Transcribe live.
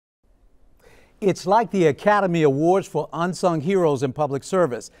It's like the Academy Awards for Unsung Heroes in Public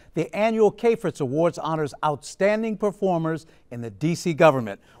Service. The annual Cafritz Awards honors outstanding performers in the D.C.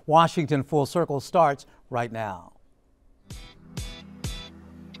 government. Washington Full Circle starts right now.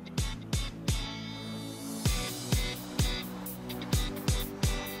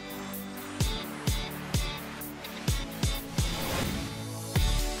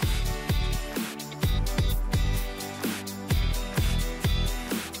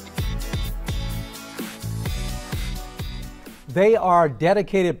 They are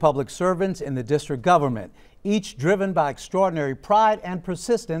dedicated public servants in the district government, each driven by extraordinary pride and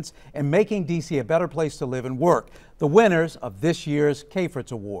persistence in making D.C. a better place to live and work, the winners of this year's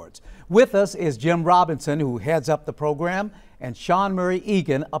Cafritz Awards. With us is Jim Robinson, who heads up the program, and Sean Murray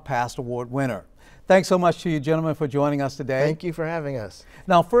Egan, a past award winner. Thanks so much to you gentlemen for joining us today. Thank you for having us.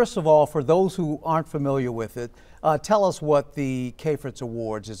 Now, first of all, for those who aren't familiar with it, tell us what the Cafritz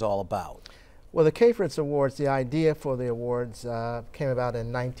Awards is all about. Well, the Cafritz Awards, the idea for the awards came about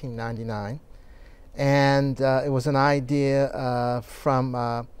in 1999, and it was an idea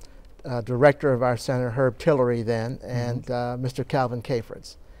from director of our center, Herb Tillery then, and Mr. Calvin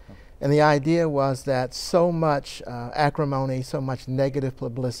Cafritz. And the idea was that so much acrimony, so much negative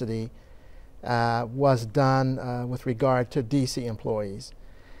publicity was done with regard to DC employees,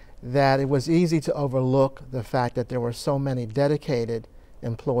 that it was easy to overlook the fact that there were so many dedicated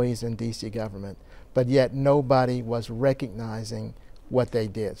employees in DC government, but yet nobody was recognizing what they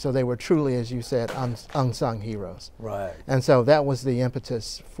did. So they were truly, as you said, unsung heroes. Right. And so that was the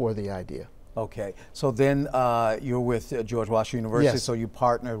impetus for the idea. Okay. So then you're with George Washington University, Yes. so you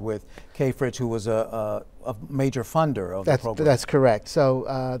partnered with Cafritz, who was a major funder of the program. That's correct.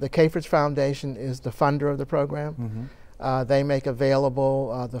 So the Cafritz Foundation is the funder of the program. They make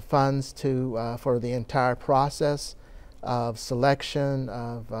available the funds for the entire process of selection,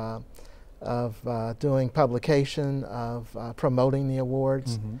 of doing publication, of promoting the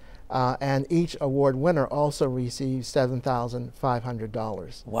awards. And each award winner also receives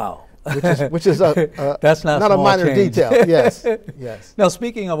 $7,500. Wow. Which is that's not a minor change. detail. Yes, yes. Now,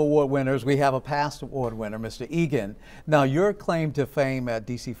 speaking of award winners, we have a past award winner, Mr. Egan. Now, your claim to fame at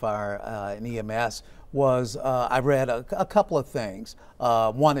DC Fire and EMS was, I read a couple of things.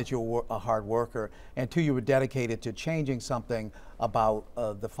 One, that you're a hard worker, and two, you were dedicated to changing something about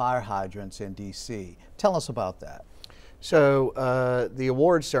the fire hydrants in DC. Tell us about that. So the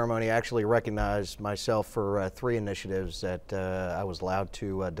awards ceremony actually recognized myself for 3 initiatives that I was allowed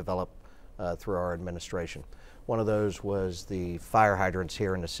to develop through our administration. One of those was the fire hydrants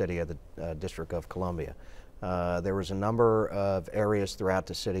here in the city of the District of Columbia. There was a number of areas throughout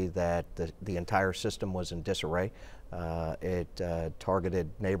the city that the entire system was in disarray. It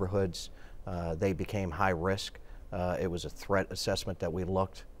targeted neighborhoods. They became high risk. It was a threat assessment that we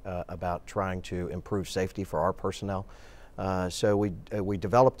looked about trying to improve safety for our personnel. So we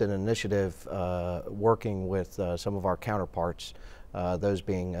developed an initiative working with some of our counterparts, those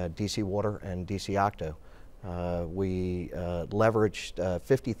being DC Water and DC Octo. We leveraged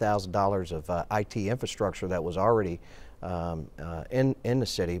 $50,000 of IT infrastructure that was already in the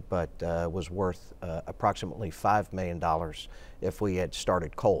city, but was worth approximately $5 million if we had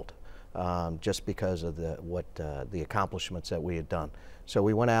started cold, just because of the accomplishments that we had done. So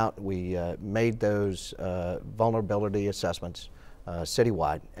we went out, we made those vulnerability assessments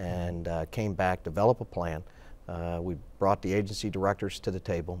citywide, and came back, developed a plan. We brought the agency directors to the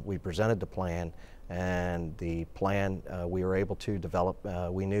table. We presented the plan, and the plan we were able to develop.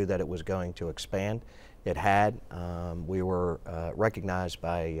 We knew that it was going to expand. It had. We were recognized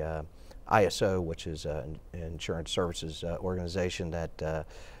by ISO, which is an insurance services organization that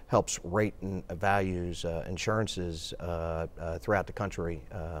helps rate and values insurances throughout the country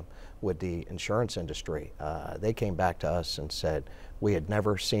with the insurance industry. They came back to us and said we had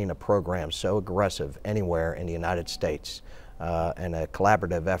never seen a program so aggressive anywhere in the United States, and a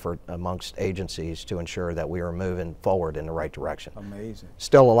collaborative effort amongst agencies to ensure that we were moving forward in the right direction. Amazing.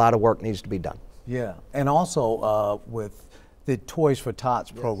 Still a lot of work needs to be done. Yeah, and also with the Toys for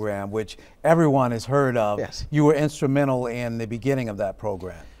Tots program, which everyone has heard of. Yes. You were instrumental in the beginning of that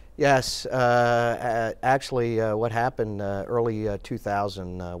program. Yes, actually what happened early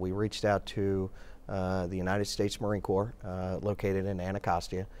 2000, we reached out to the United States Marine Corps located in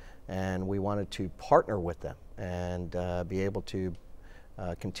Anacostia, and we wanted to partner with them and be able to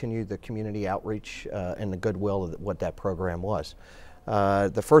continue the community outreach and the goodwill of what that program was.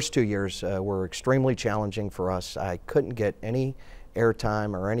 The first 2 years were extremely challenging for us. I couldn't get any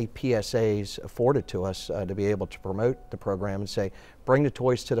airtime or any PSAs afforded to us to be able to promote the program and say, bring the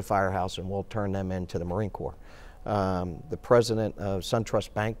toys to the firehouse and we'll turn them into the Marine Corps. The president of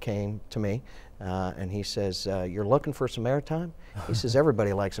SunTrust Bank came to me and he says, you're looking for some airtime? He says,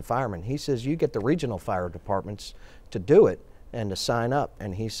 everybody likes a fireman. He says, you get the regional fire departments to do it and to sign up.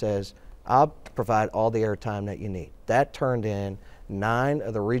 And he says, I'll provide all the airtime that you need. That turned in 9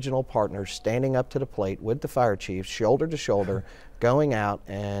 of the regional partners standing up to the plate with the fire chiefs, shoulder to shoulder, going out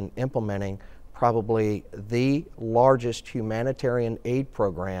and implementing probably the largest humanitarian aid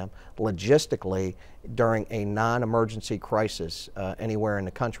program logistically during a non-emergency crisis anywhere in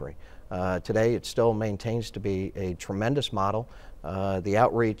the country. Today it still maintains to be a tremendous model. The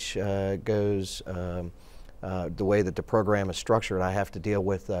outreach goes the way that the program is structured. I have to deal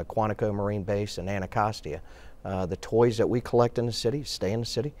with Quantico Marine Base and Anacostia. The toys that we collect in the city stay in the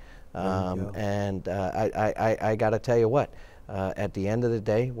city. And I got to tell you what, at the end of the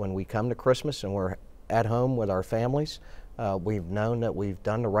day, when we come to Christmas and we're at home with our families, we've known that we've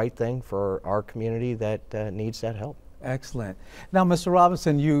done the right thing for our community that needs that help. Excellent. Now, Mr.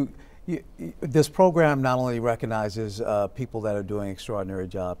 Robinson, this program not only recognizes people that are doing an extraordinary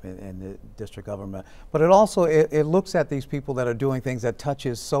job in the district government, but it also it looks at these people that are doing things that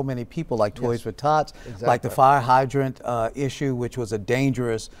touches so many people, like Toys for Tots, like the fire hydrant issue, which was a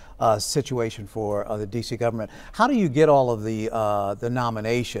dangerous situation for the D.C. government. How do you get all of the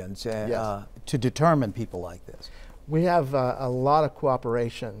nominations to determine people like this? We have a lot of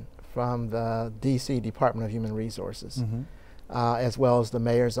cooperation from the D.C. Department of Human Resources. As well as the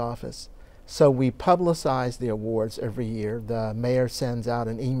mayor's office. So we publicize the awards every year. The mayor sends out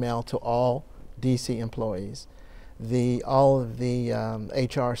an email to all DC employees. All of the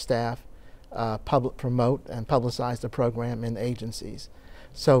HR staff promote and publicize the program in agencies.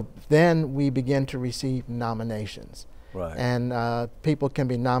 So then we begin to receive nominations. Right. And people can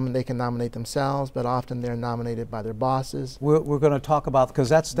be they can nominate themselves, but often they're nominated by their bosses. We're going to talk about, because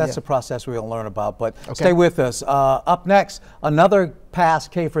that's the process we'll learn about, but stay with us. Up next, another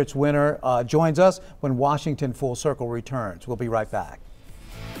past Cafritz winner joins us when Washington Full Circle returns. We'll be right back.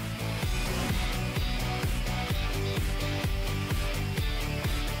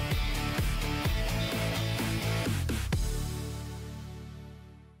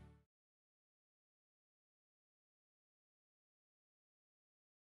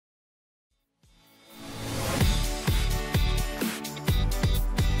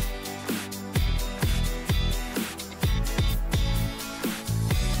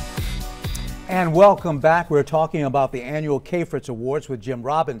 And welcome back. We're talking about the annual Cafritz Awards with Jim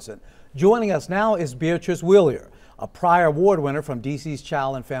Robinson. Joining us now is Beatrice Willier, a prior award winner from DC's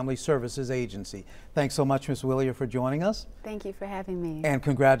Child and Family Services Agency. Thanks so much, Ms. Willier, for joining us. Thank you for having me. And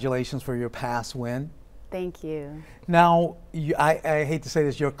congratulations for your past win. Thank you. Now, I hate to say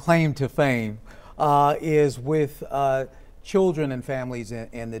this, your claim to fame is with children and families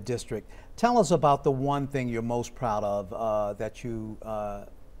in the district. Tell us about the one thing you're most proud of that you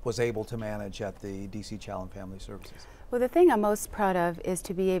was able to manage at the DC Child and Family Services. Well, the thing I'm most proud of is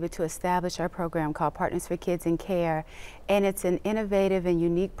to be able to establish our program called Partners for Kids in Care, and it's an innovative and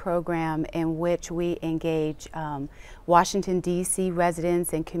unique program in which we engage Washington, D.C.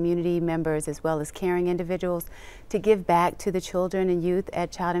 residents and community members as well as caring individuals to give back to the children and youth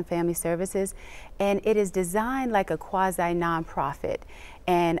at Child and Family Services, and it is designed like a quasi-nonprofit.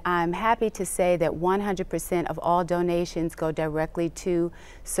 And I'm happy to say that 100% of all donations go directly to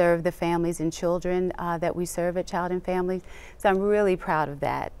serve the families and children that we serve at Child and Family. So I'm really proud of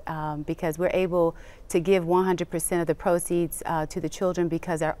that because we're able to give 100% of the proceeds to the children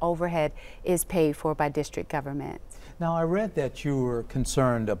because our overhead is paid for by district government. Now, I read that you were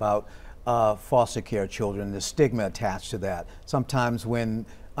concerned about foster care children, the stigma attached to that. Sometimes when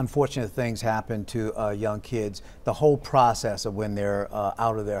unfortunate things happen to young kids, the whole process of when they're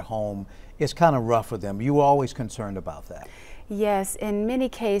out of their home is kind of rough for them. You were always concerned about that. Yes, in many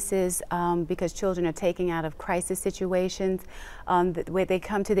cases, because children are taken out of crisis situations, where they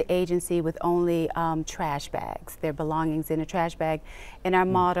come to the agency with only trash bags, their belongings in a trash bag. And our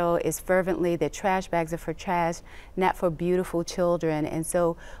motto is fervently that trash bags are for trash, not for beautiful children. And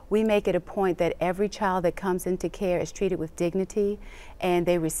so we make it a point that every child that comes into care is treated with dignity, and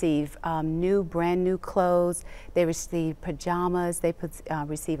they receive brand new clothes, they receive pajamas, they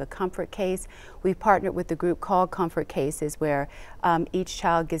receive a comfort case. We've partnered with the group called Comfort Cases, where each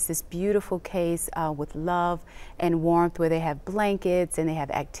child gets this beautiful case with love and warmth, where they have blankets and they have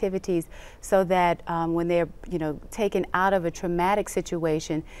activities, so that when they're taken out of a traumatic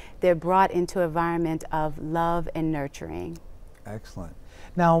situation, they're brought into an environment of love and nurturing. Excellent.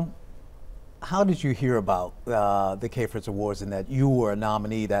 Now, how did you hear about the Cafritz Awards and that you were a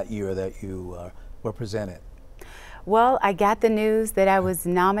nominee that year that you were presented? Well, I got the news that I was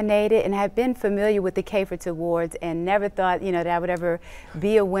nominated, and had been familiar with the Cafritz Awards and never thought, that I would ever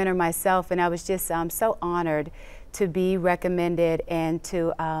be a winner myself. And I was just so honored to be recommended and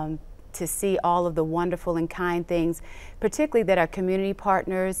to see all of the wonderful and kind things, particularly that our community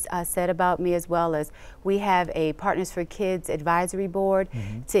partners said about me, as well as we have a Partners for Kids advisory board.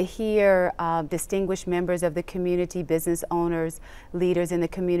 To hear distinguished members of the community, business owners, leaders in the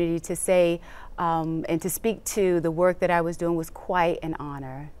community to say and to speak to the work that I was doing was quite an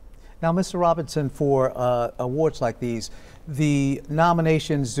honor. Now, Mr. Robinson, for awards like these, the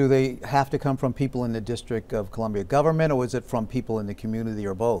nominations, do they have to come from people in the District of Columbia government, or is it from people in the community,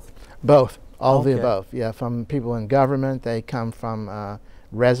 or both? Both, all of the Okay. above. Yeah, from people in government, they come from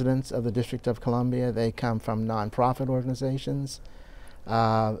residents of the District of Columbia, they come from nonprofit organizations,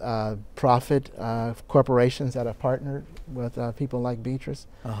 profit corporations that are partnered with people like Beatrice.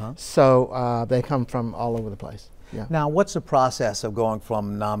 So they come from all over the place. Yeah. Now, what's the process of going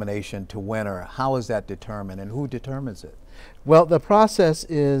from nomination to winner? How is that determined, and who determines it? Well, the process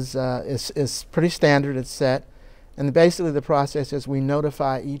is pretty standard. It's set, and basically the process is we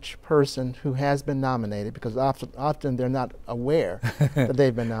notify each person who has been nominated, because often they're not aware that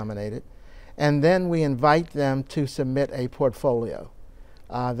they've been nominated, and then we invite them to submit a portfolio.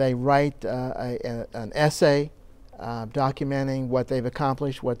 They write an essay documenting what they've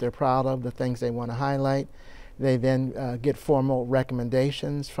accomplished, what they're proud of, the things they want to highlight. They then get formal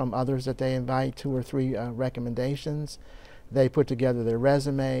recommendations from others that they invite, 2 or 3 recommendations. They put together their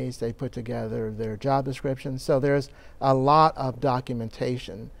resumes, they put together their job descriptions. So there's a lot of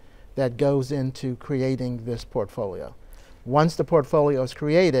documentation that goes into creating this portfolio. Once the portfolio is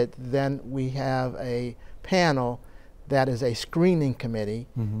created, then we have a panel that is a screening committee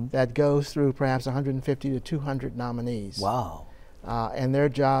that goes through perhaps 150 to 200 nominees. Wow. And their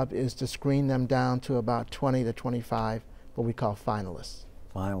job is to screen them down to about 20 to 25 what we call finalists.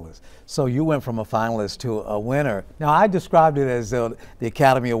 Finalists. So you went from a finalist to a winner. Now, I described it as the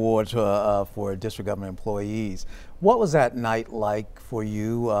Academy Awards for district government employees. What was that night like for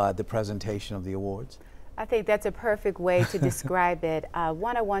you, the presentation of the awards? I think that's a perfect way to describe it.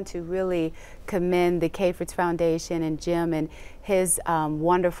 One, I want to really commend the Cafritz Foundation and Jim and his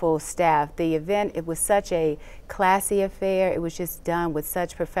wonderful staff. The event, it was such a classy affair. It was just done with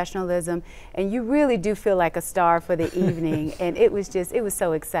such professionalism, and you really do feel like a star for the evening. And it was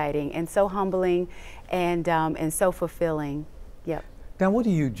so exciting and so humbling and so fulfilling. Yep. Now, what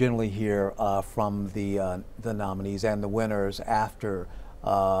do you generally hear from the nominees and the winners after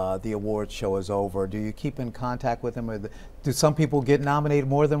the awards show is over? Do you keep in contact with them, or do some people get nominated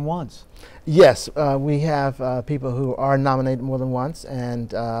more than once? Yes, we have people who are nominated more than once,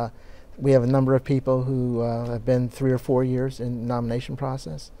 and we have a number of people who have been 3 or 4 years in the nomination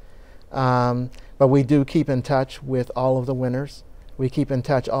process. But we do keep in touch with all of the winners. We keep in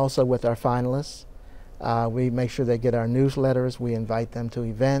touch also with our finalists. We make sure they get our newsletters. We invite them to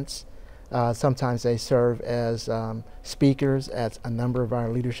events. Sometimes they serve as speakers at a number of our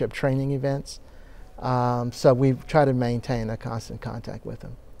leadership training events. So we try to maintain a constant contact with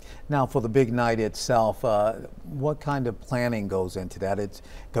them. Now, for the big night itself, what kind of planning goes into that? It's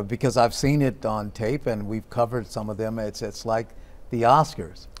because I've seen it on tape and we've covered some of them. It's like the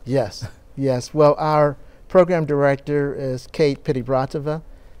Oscars. Yes, yes. Well, our program director is Kate Pittibratova,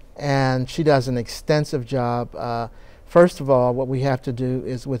 and she does an extensive job. First of all, what we have to do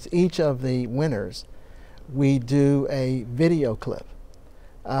is with each of the winners, we do a video clip,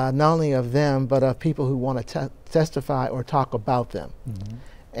 not only of them, but of people who want to testify or talk about them.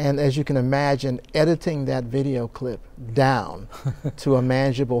 And as you can imagine, editing that video clip down to a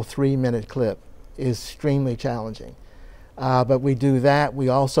manageable 3-minute clip is extremely challenging. But we do that. We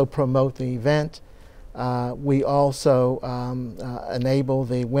also promote the event. We also enable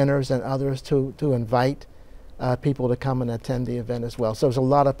the winners and others to invite people to come and attend the event as well. So there's a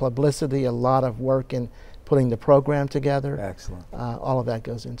lot of publicity, a lot of work in putting the program together. Excellent. All of that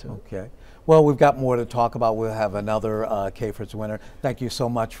goes into it. Okay. Well, we've got more to talk about. We'll have another Cafritz winner. Thank you so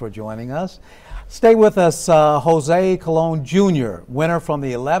much for joining us. Stay with us. Jose Colon Jr., winner from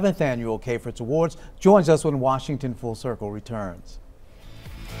the 11th Annual Cafritz Awards, joins us when Washington Full Circle returns.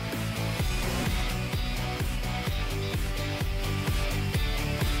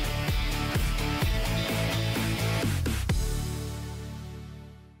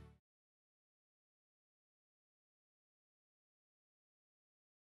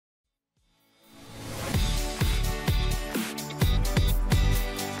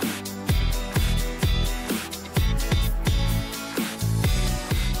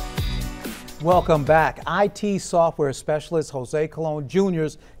 Welcome back. IT software specialist Jose Colon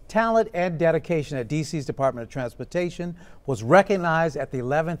Jr.'s talent and dedication at DC's Department of Transportation was recognized at the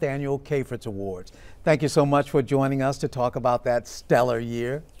 11th Annual Cafritz Awards. Thank you so much for joining us to talk about that stellar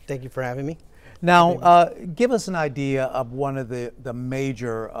year. Thank you for having me. Now, give us an idea of one of the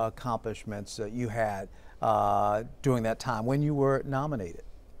major accomplishments that you had during that time when you were nominated.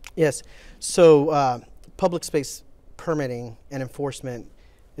 Yes, so public space permitting and enforcement,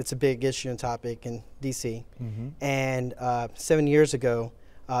 it's a big issue and topic in DC. And 7 years ago,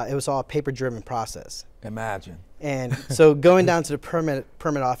 it was all a paper-driven process. Imagine. And so going down to the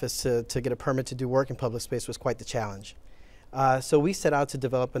permit office to get a permit to do work in public space was quite the challenge. So we set out to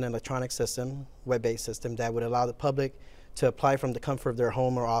develop an electronic system, web-based system, that would allow the public to apply from the comfort of their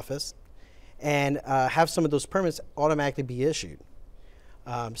home or office and have some of those permits automatically be issued.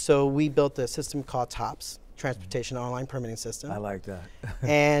 So we built a system called TOPS, Transportation Online Permitting System. I like that.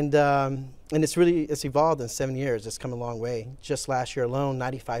 and it's evolved in 7 years. It's come a long way. Just last year alone,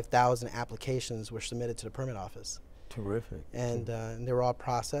 95,000 applications were submitted to the permit office. Terrific. And they were all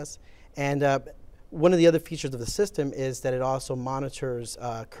processed. And one of the other features of the system is that it also monitors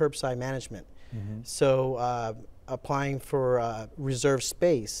curbside management. So applying for reserved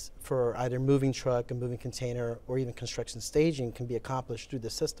space for either moving truck, a moving container, or even construction staging can be accomplished through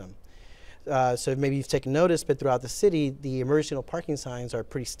the system. So maybe you've taken notice, but throughout the city, the emergency no parking signs are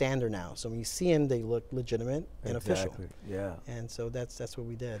pretty standard now. So when you see them, they look legitimate and official. Yeah. And so that's what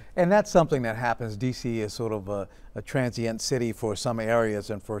we did. And that's something that happens. DC is sort of a transient city for some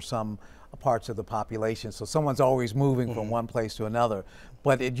areas and for some parts of the population. So someone's always moving from one place to another.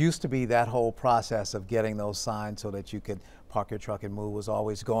 But it used to be that whole process of getting those signs so that you could park your truck and move was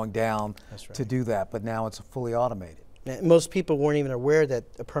always going down to do that. But now it's fully automated. Most people weren't even aware that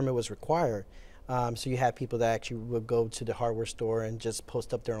a permit was required. So you have people that actually would go to the hardware store and just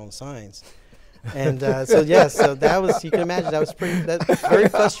post up their own signs. And so that was, you can imagine, that's very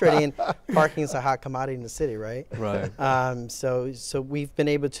frustrating. Parking is a hot commodity in the city, right? Right. So we've been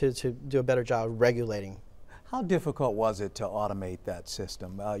able to do a better job of regulating. How difficult was it to automate that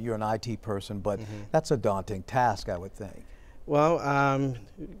system? You're an IT person, but that's a daunting task, I would think. Well,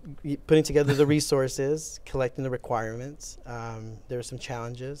 putting together the resources, collecting the requirements. There were some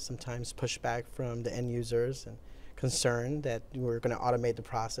challenges, sometimes pushback from the end users and concern that we were going to automate the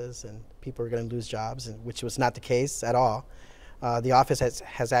process and people were going to lose jobs, which was not the case at all. The office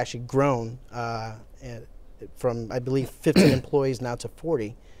has actually grown from, I believe, 15 employees now to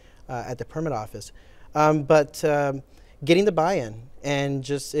 40 at the permit office. But getting the buy-in and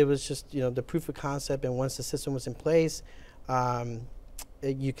it was just the proof of concept, and once the system was in place,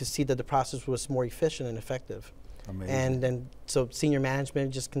 you could see that the process was more efficient and effective. Amazing. And then so senior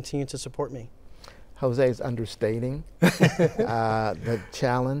management just continued to support me. Jose is understating the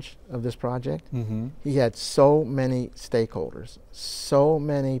challenge of this project. He had so many stakeholders, so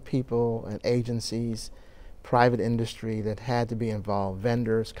many people and agencies, private industry that had to be involved,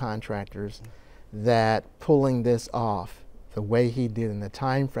 vendors, contractors, that pulling this off the way he did in the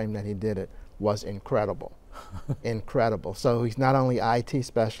time frame that he did it was incredible. Incredible. So he's not only IT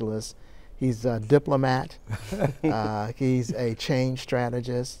specialist, he's a diplomat, he's a change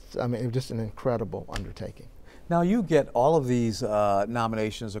strategist. I mean, it was just an incredible undertaking. Now you get all of these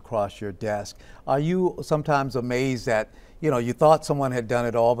nominations across your desk. Are you sometimes amazed that, you thought someone had done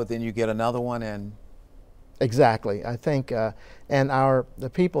it all, but then you get another one and... Exactly. I think, and the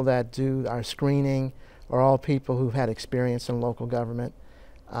people that do our screening are all people who've had experience in local government.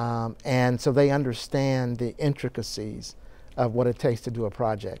 And so they understand the intricacies of what it takes to do a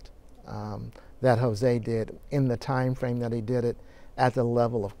project that Jose did in the time frame that he did it, at the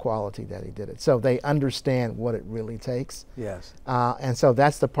level of quality that he did it. So they understand what it really takes. Yes. And so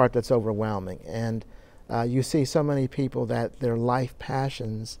that's the part that's overwhelming. And you see so many people that their life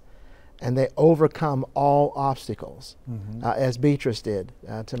passions, and they overcome all obstacles, as Beatrice did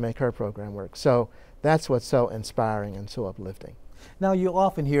to make her program work. So that's what's so inspiring and so uplifting. Now you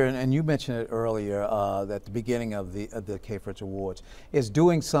often hear, and you mentioned it earlier at the beginning of the Cafritz Awards, is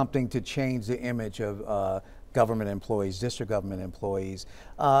doing something to change the image of government employees, district government employees.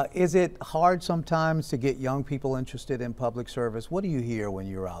 Is it hard sometimes to get young people interested in public service? What do you hear when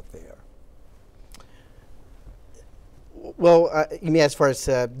you're out there? Well, you mean as far as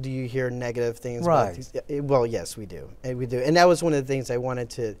do you hear negative things? Right. About these? Well, yes, we do. We do. And that was one of the things I wanted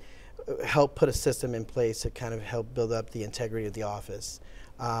to help put a system in place to kind of help build up the integrity of the office.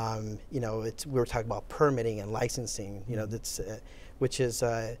 We were talking about permitting and licensing, which is,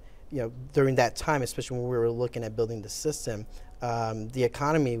 during that time, especially when we were looking at building the system, the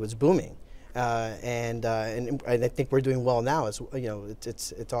economy was booming. And I think we're doing well now.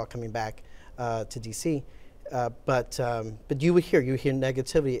 It's all coming back to DC. but you would hear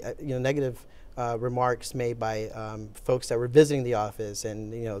negativity, negative remarks made by folks that were visiting the office,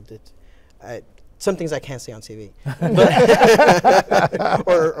 and some things I can't say on TV, but,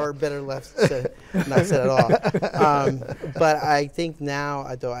 or better left not said at all. But I think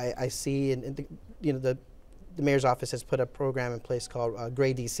now, though, I see, the mayor's office has put a program in place called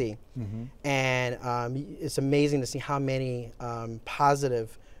Gray DC, and it's amazing to see how many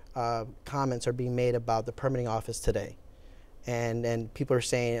positive comments are being made about the permitting office today. And people are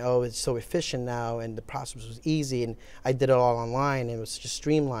saying, oh, it's so efficient now, and the process was easy, and I did it all online, and it was just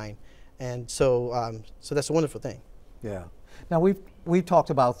streamlined. And so, so that's a wonderful thing. Yeah. Now we've talked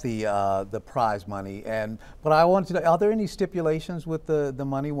about the prize money, but I wanted to know, are there any stipulations with the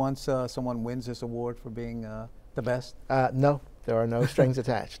money once someone wins this award for being the best? No, there are no strings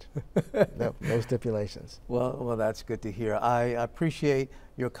attached. No stipulations. Well, that's good to hear. I appreciate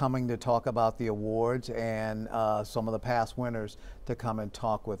your coming to talk about the awards and some of the past winners to come and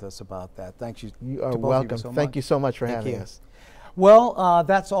talk with us about that. Thank you. You are welcome. Thank you so much for having us. Well,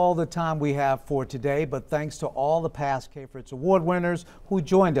 that's all the time we have for today, but thanks to all the past Cafritz Award winners who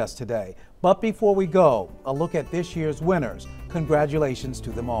joined us today. But before we go, a look at this year's winners. Congratulations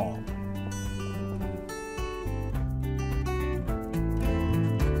to them all.